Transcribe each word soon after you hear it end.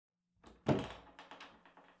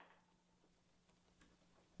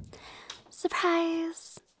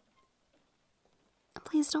Surprise!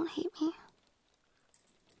 Please don't hate me.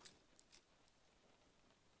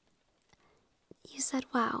 You said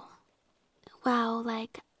wow. Wow,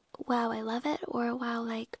 like, wow, I love it, or wow,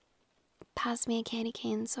 like, pass me a candy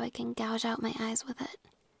cane so I can gouge out my eyes with it.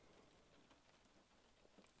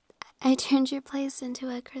 I turned your place into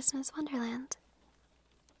a Christmas wonderland.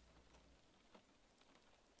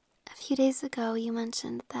 A few days ago, you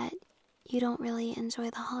mentioned that you don't really enjoy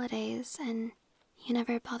the holidays and you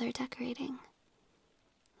never bother decorating.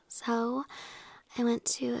 So, I went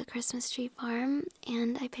to a Christmas tree farm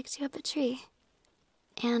and I picked you up a tree.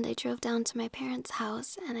 And I drove down to my parents'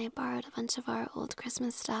 house and I borrowed a bunch of our old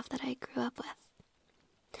Christmas stuff that I grew up with.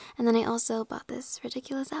 And then I also bought this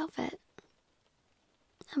ridiculous outfit.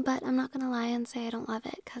 But I'm not gonna lie and say I don't love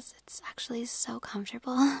it because it's actually so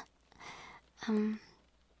comfortable. Do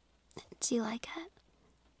you like it?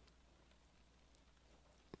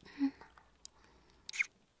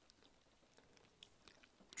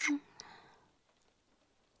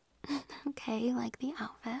 Okay, you like the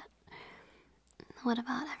outfit. What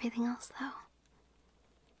about everything else, though?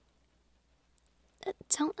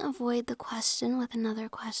 Don't avoid the question with another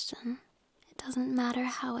question. It doesn't matter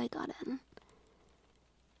how I got in.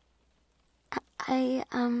 I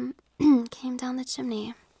came down the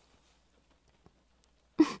chimney.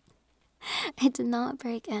 I did not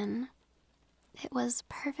break in. It was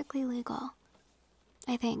perfectly legal,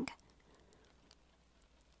 I think.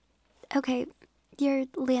 Okay, your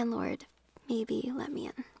landlord maybe let me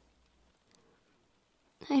in.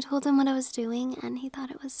 I told him what I was doing and he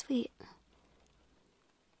thought it was sweet.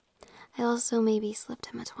 I also maybe slipped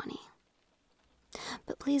him a 20.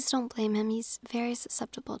 But please don't blame him, he's very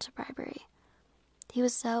susceptible to bribery. He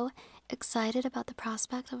was so excited about the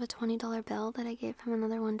prospect of a $20 bill that I gave him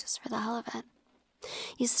another one just for the hell of it.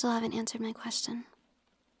 You still haven't answered my question.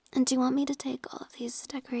 And do you want me to take all of these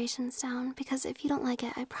decorations down? Because if you don't like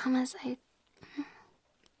it, I promise You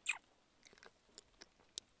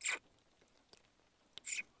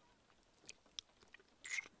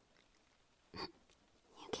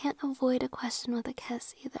can't avoid a question with a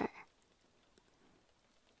kiss either.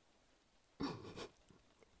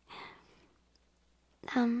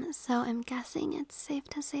 So I'm guessing it's safe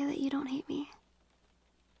to say that you don't hate me.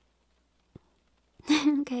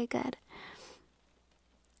 Okay, good.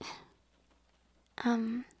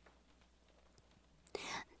 Do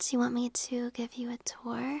you want me to give you a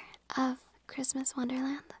tour of Christmas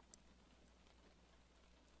Wonderland?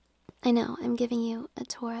 I know, I'm giving you a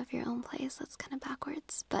tour of your own place. That's kind of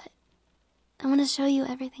backwards, but I want to show you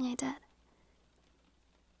everything I did.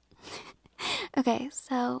 Okay,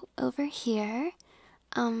 so over here,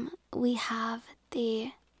 we have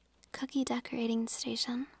the cookie decorating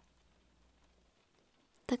station.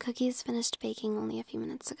 The cookies finished baking only a few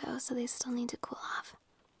minutes ago, so they still need to cool off.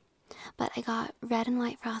 But I got red and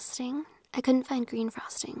white frosting. I couldn't find green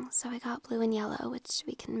frosting, so I got blue and yellow, which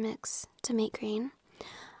we can mix to make green.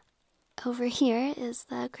 Over here is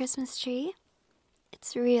the Christmas tree.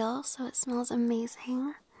 It's real, so it smells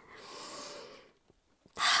amazing.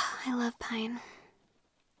 I love pine.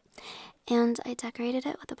 And I decorated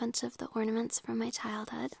it with a bunch of the ornaments from my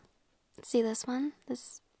childhood. See this one?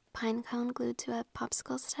 This pine cone glued to a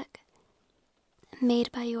popsicle stick.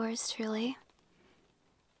 Made by yours truly.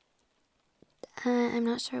 I'm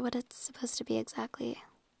not sure what it's supposed to be exactly.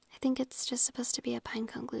 I think it's just supposed to be a pine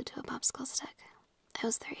cone glued to a popsicle stick. I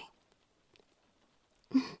was 3.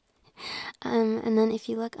 And then if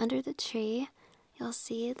you look under the tree, you'll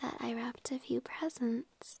see that I wrapped a few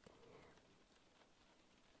presents.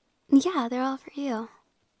 Yeah, they're all for you.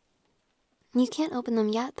 You can't open them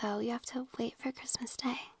yet, though. You have to wait for Christmas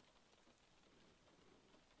Day.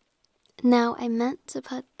 Now, I meant to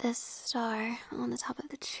put this star on the top of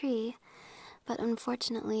the tree, but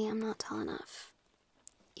unfortunately, I'm not tall enough.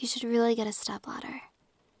 You should really get a stepladder.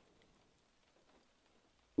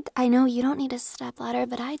 I know you don't need a stepladder,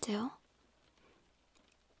 but I do.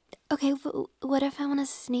 Okay, what if I want to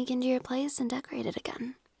sneak into your place and decorate it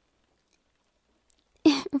again?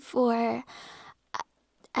 For,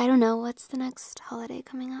 I don't know, what's the next holiday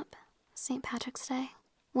coming up? St. Patrick's Day?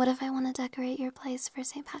 What if I want to decorate your place for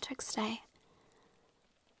St. Patrick's Day?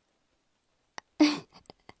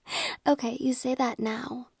 Okay, you say that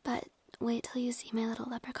now, but wait till you see my little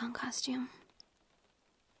leprechaun costume.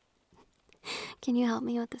 Can you help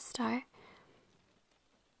me with the star?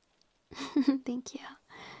 Thank you.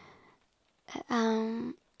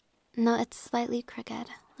 No, it's slightly crooked,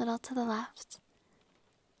 a little to the left.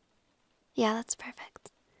 Yeah, that's perfect.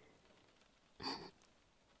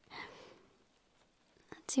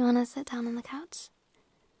 Do you want to sit down on the couch?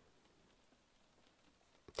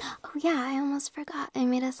 Oh yeah, I almost forgot. I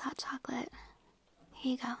made us hot chocolate.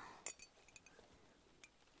 Here you go.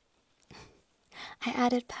 I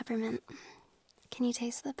added peppermint. Can you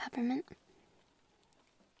taste the peppermint?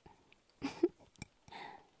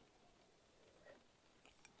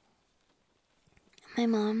 My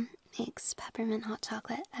mom makes peppermint hot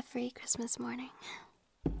chocolate every Christmas morning.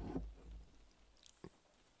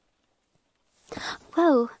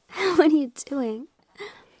 Whoa, what are you doing?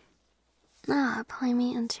 Ah, pulling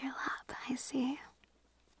me into your lap, I see.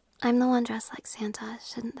 I'm the one dressed like Santa.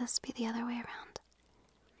 Shouldn't this be the other way around?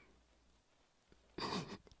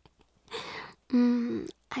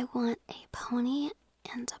 I want a pony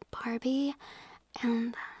and a Barbie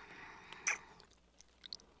and...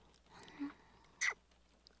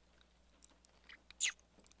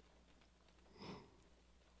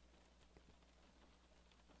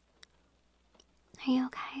 Are you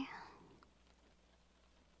okay?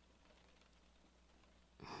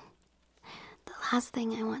 The last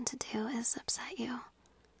thing I want to do is upset you.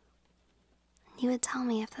 You would tell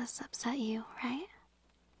me if this upset you, right?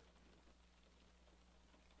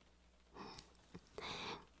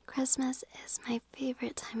 Christmas is my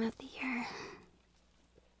favorite time of the year.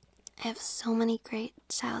 I have so many great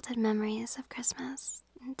childhood memories of Christmas.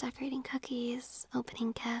 Decorating cookies,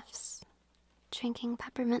 opening gifts, drinking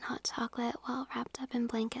peppermint hot chocolate while wrapped up in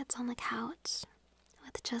blankets on the couch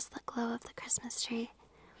with just the glow of the Christmas tree.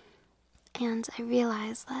 And I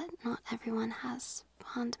realize that not everyone has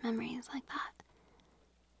fond memories like that.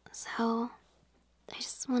 So I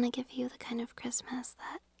just want to give you the kind of Christmas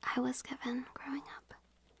that I was given growing up.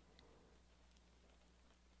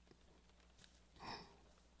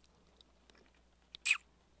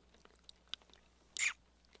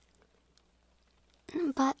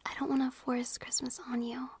 But I don't want to force Christmas on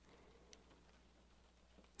you.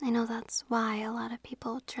 I know that's why a lot of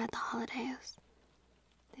people dread the holidays.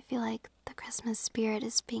 They feel like the Christmas spirit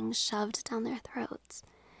is being shoved down their throats.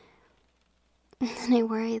 And I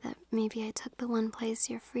worry that maybe I took the one place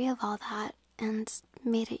you're free of all that and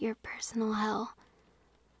made it your personal hell.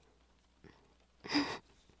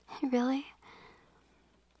 Really?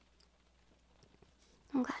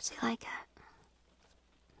 I'm glad you like it.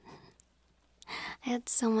 I had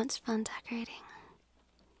so much fun decorating.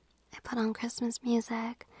 I put on Christmas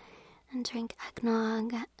music and drank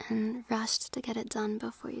eggnog and rushed to get it done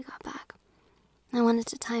before you got back. I wanted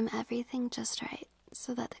to time everything just right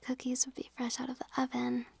so that the cookies would be fresh out of the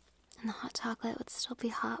oven and the hot chocolate would still be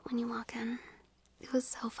hot when you walk in. It was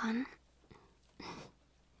so fun.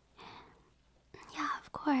 Yeah,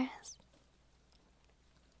 of course.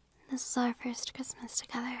 This is our first Christmas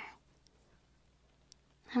together.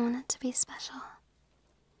 I want it to be special.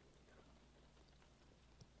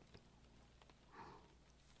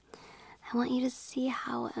 I want you to see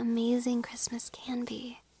how amazing Christmas can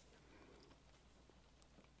be.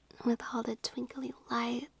 With all the twinkly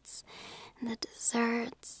lights and the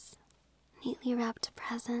desserts, neatly wrapped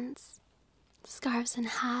presents, scarves and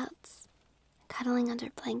hats, cuddling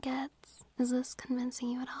under blankets. Is this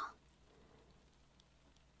convincing you at all?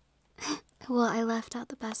 Well, I left out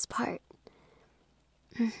the best part.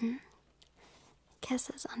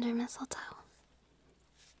 Kisses under mistletoe.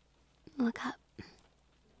 Look up.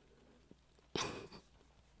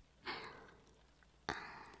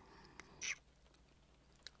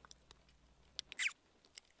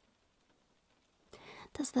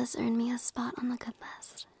 Does this earn me a spot on the good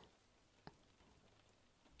list?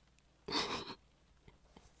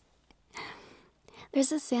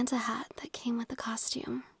 There's a Santa hat that came with the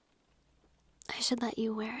costume. I should let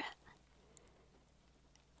you wear it.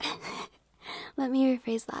 Let me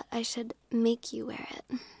rephrase that. I should make you wear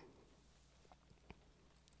it.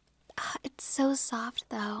 It's so soft,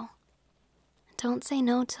 though. Don't say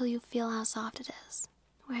no till you feel how soft it is.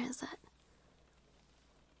 Where is it?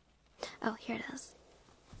 Oh, here it is.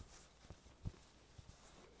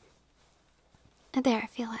 There,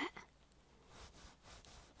 feel it.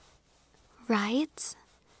 Right?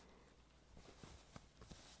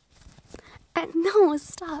 No,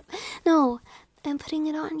 stop. No, I'm putting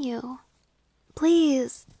it on you.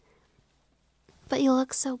 Please. But you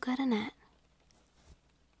look so good in it.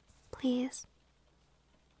 Please.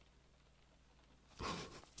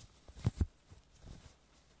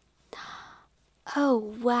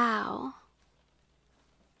 Oh, wow.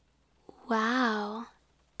 Wow.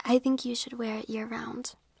 I think you should wear it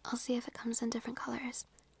year-round. I'll see if it comes in different colors.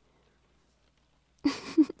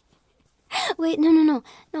 Wait, no.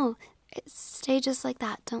 No, stay just like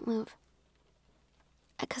that. Don't move.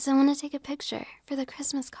 Because I want to take a picture for the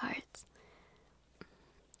Christmas cards.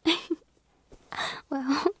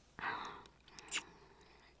 Well...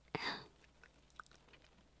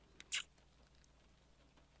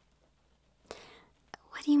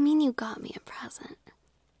 got me a present.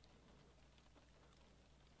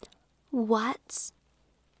 What?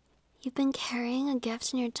 You've been carrying a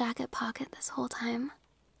gift in your jacket pocket this whole time?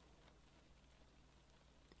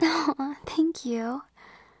 Oh, thank you.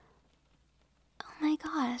 Oh my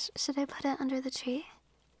gosh, should I put it under the tree?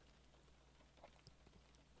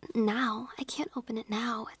 Now? I can't open it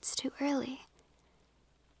now. It's too early.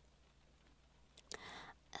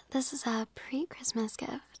 This is a pre-Christmas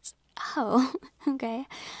gift. Oh, okay.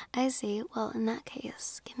 I see. Well, in that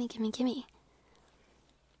case, gimme.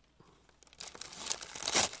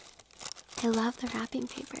 I love the wrapping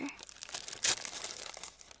paper.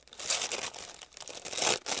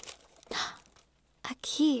 A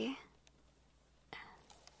key.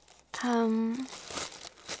 I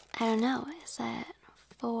don't know. Is it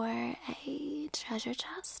for a treasure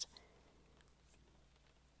chest?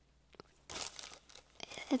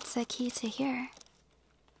 It's a key to here.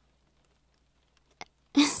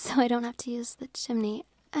 So I don't have to use the chimney.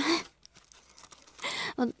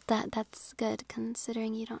 Well, that's good,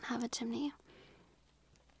 considering you don't have a chimney.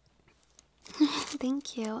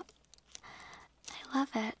 Thank you. I love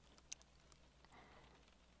it.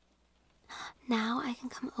 Now I can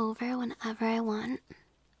come over whenever I want.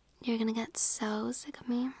 You're gonna get so sick of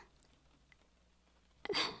me.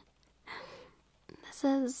 This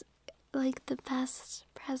is like the best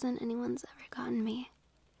present anyone's ever gotten me.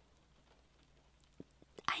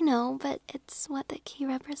 I know, but it's what the key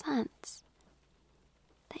represents.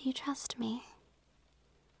 That you trust me.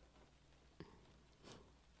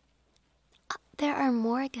 There are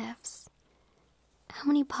more gifts. How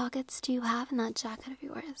many pockets do you have in that jacket of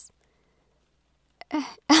yours?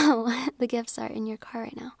 Oh, the gifts are in your car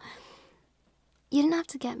right now. You didn't have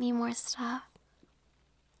to get me more stuff.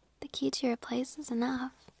 The key to your place is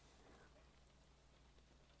enough.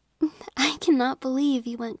 I cannot believe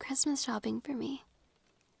you went Christmas shopping for me.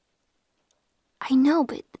 I know,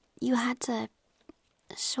 but you had to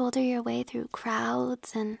shoulder your way through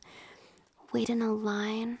crowds and wait in a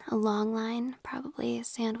long line, probably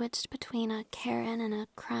sandwiched between a Karen and a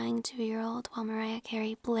crying 2-year-old while Mariah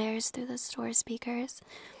Carey blares through the store speakers.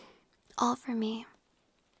 All for me.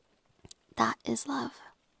 That is love.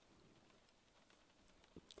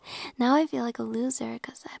 Now I feel like a loser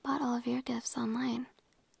because I bought all of your gifts online.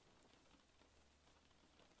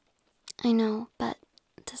 I know, but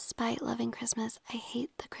despite loving Christmas, I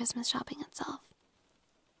hate the Christmas shopping itself.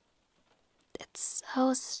 It's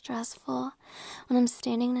so stressful. When I'm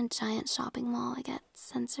standing in a giant shopping mall, I get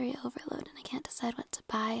sensory overload and I can't decide what to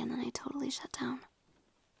buy, and then I totally shut down.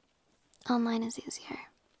 Online is easier.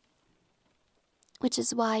 Which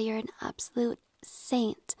is why you're an absolute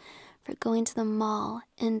saint for going to the mall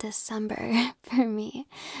in December for me.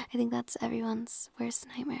 I think that's everyone's worst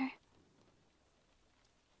nightmare.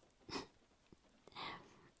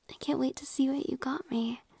 I can't wait to see what you got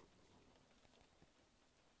me.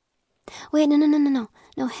 Wait, no.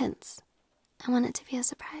 No hints. I want it to be a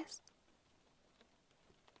surprise.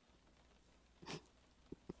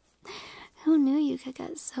 Who knew you could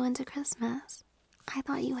get so into Christmas? I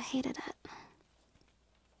thought you hated it.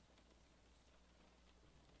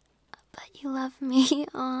 But you love me,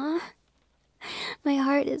 aw. My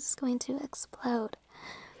heart is going to explode.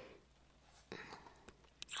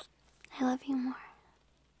 I love you more.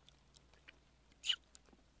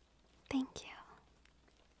 Thank you.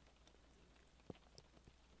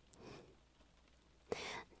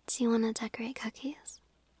 Do you want to decorate cookies?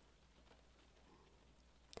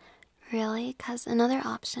 Really? 'Cause another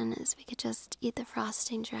option is we could just eat the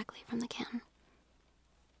frosting directly from the can.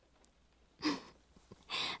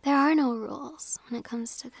 There are no rules when it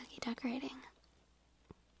comes to cookie decorating.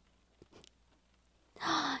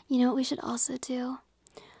 You know what we should also do?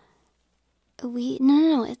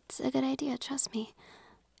 No, it's a good idea, trust me.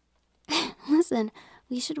 Listen,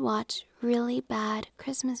 we should watch really bad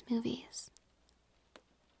Christmas movies.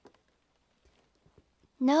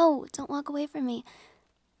 No, don't walk away from me.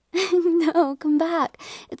 No, come back.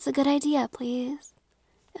 It's a good idea, please.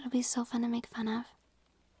 It'll be so fun to make fun of.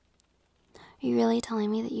 Are you really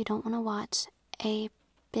telling me that you don't want to watch a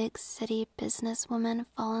big city businesswoman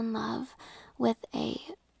fall in love with a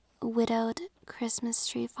widowed Christmas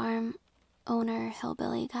tree farm owner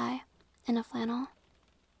hillbilly guy in a flannel?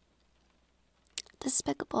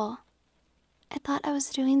 Despicable. I thought I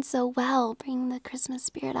was doing so well bringing the Christmas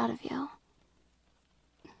spirit out of you.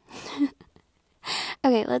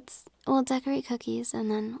 Okay, we'll decorate cookies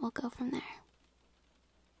and then we'll go from there.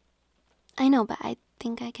 I know, but I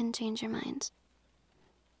think I can change your mind.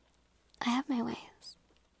 I have my ways.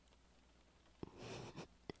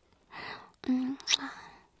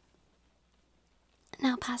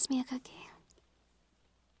 Now pass me a cookie.